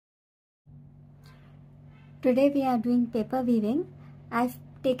Today we are doing paper weaving. I've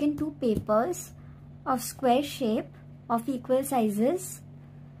taken two papers of square shape of equal sizes.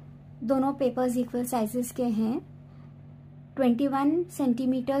 दोनों papers equal sizes के हैं. 21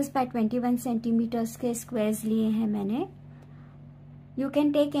 centimeters by 21 centimeters के squares लिए हैं मैंने. You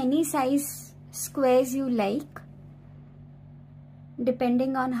can take any size squares you like,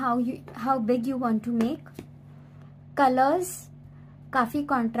 depending on how big you want to make. Colors काफी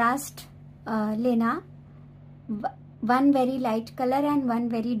contrast लेना. One very light colour and one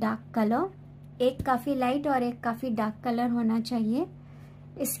very dark colour. एक काफी light और एक काफी डार्क कलर होना चाहिए.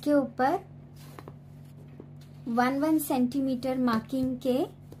 इसके ऊपर 1 सेंटीमीटर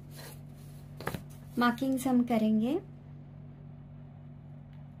मार्किंग्स हम करेंगे.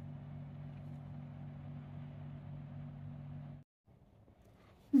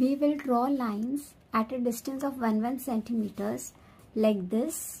 We will draw lines at a distance of 1 centimeters like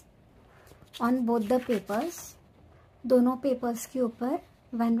this on both the papers. दोनों पेपर्स के ऊपर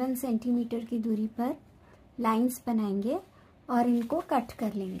 1 सेंटीमीटर की दूरी पर लाइंस बनाएंगे और इनको कट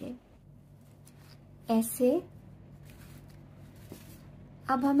कर लेंगे ऐसे.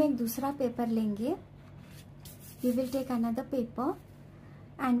 अब हम एक दूसरा पेपर लेंगे. We will take another paper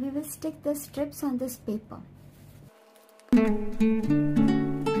and we will stick the strips on this paper.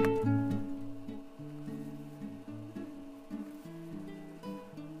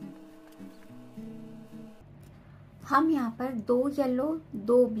 हम यहाँ पर 2 yellow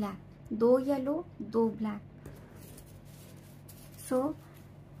 2 black, 2 yellow 2 black. So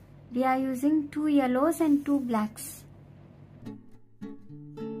we are using 2 yellows and 2 blacks.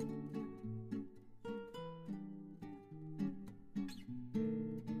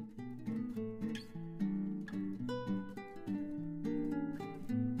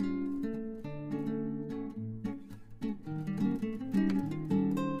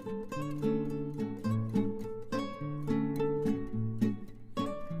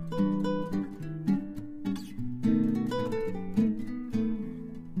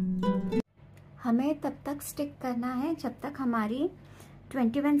 हमें तब तक स्टिक करना है जब तक हमारी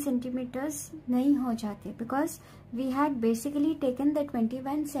 21 सेंटीमीटर्स नहीं हो जाते, because we had basically taken the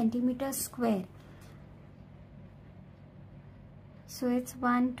 21 centimetre square. So it's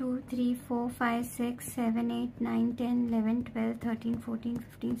 1 2 3 4 5 6 7 8 9 10 11 12 13 14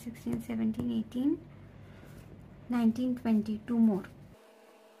 15 16 17 18 19 20. 2 more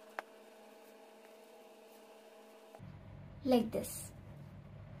like this.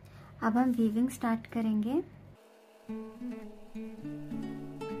 अब हम वीविंग स्टार्ट करेंगे.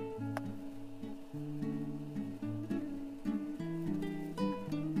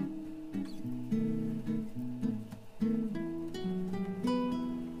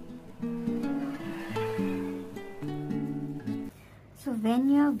 So when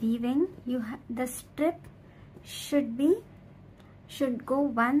you are weaving, the strip should go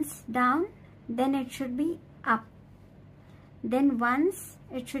once down, then it should be up. Then once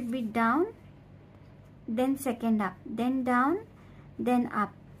it should be down, then second up, then down, then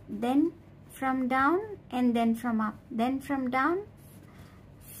up, then from down and then from up, then from down,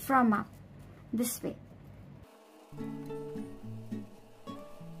 from up, this way.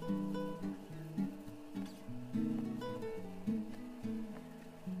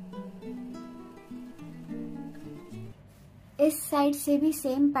 इस side से भी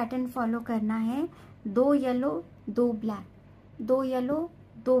same pattern follow करना है. 2 yellow 2 black, 2 yellow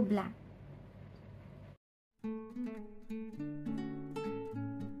 2 black.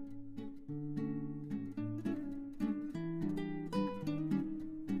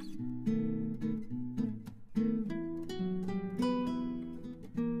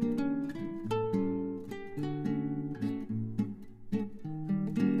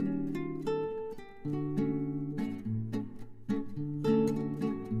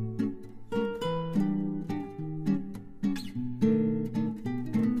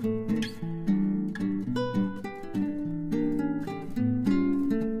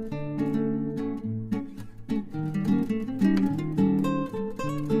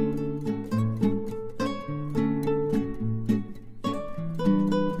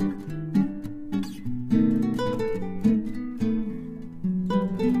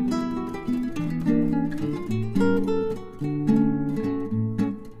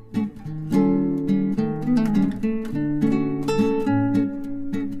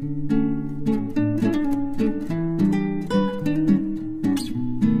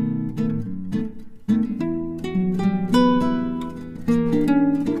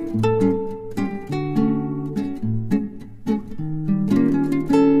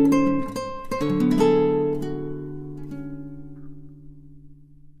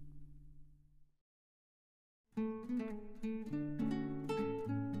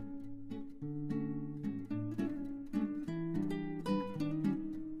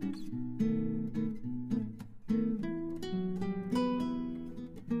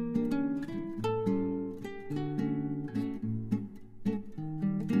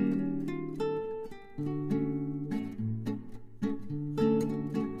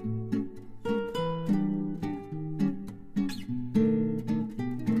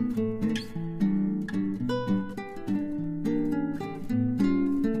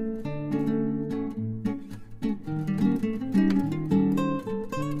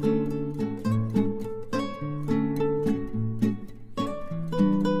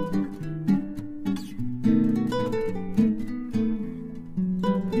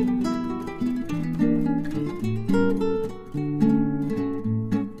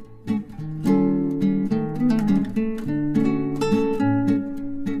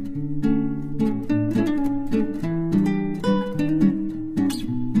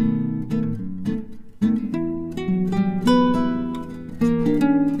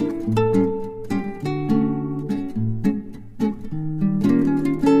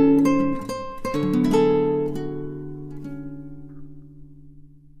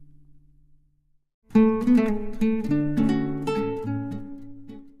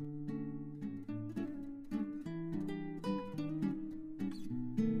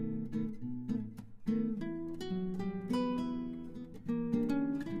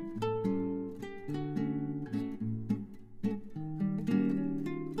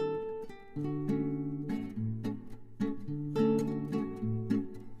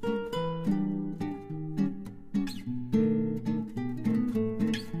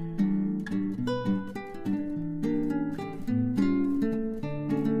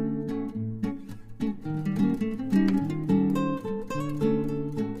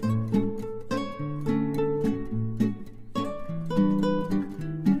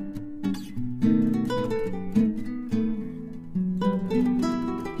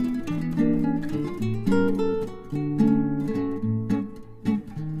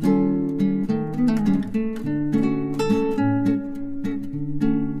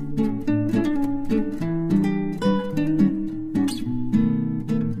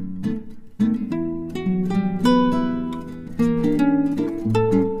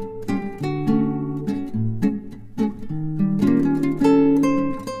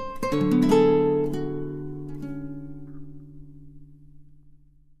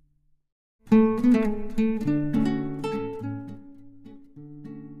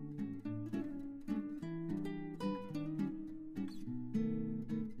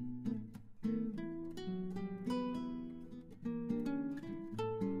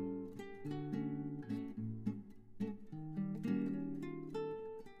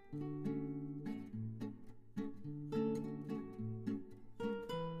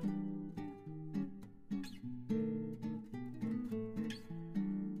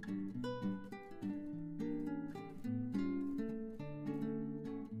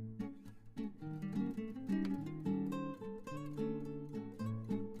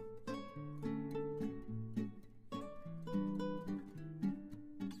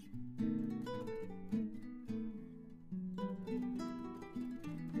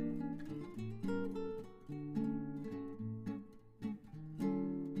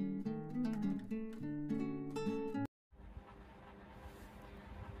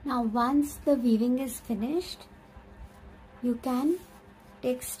 Now once the weaving is finished, you can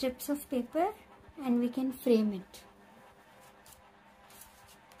take strips of paper and we can frame it.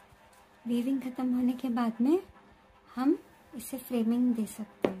 Weaving खत्म होने के बाद में हम इसे फ्रेमिंग दे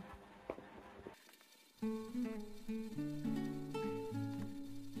सकते हैं.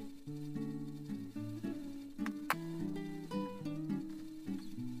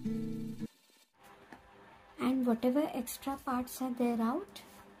 And whatever extra parts are there out,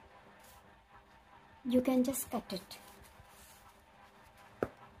 you can just cut it.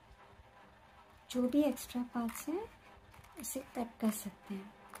 जो भी एक्स्ट्रा पार्ट्स हैं उसे कट कर सकते हैं.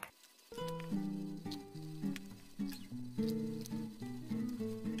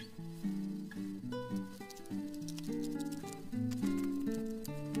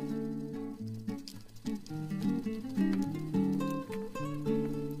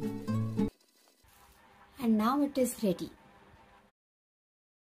 And now it is ready.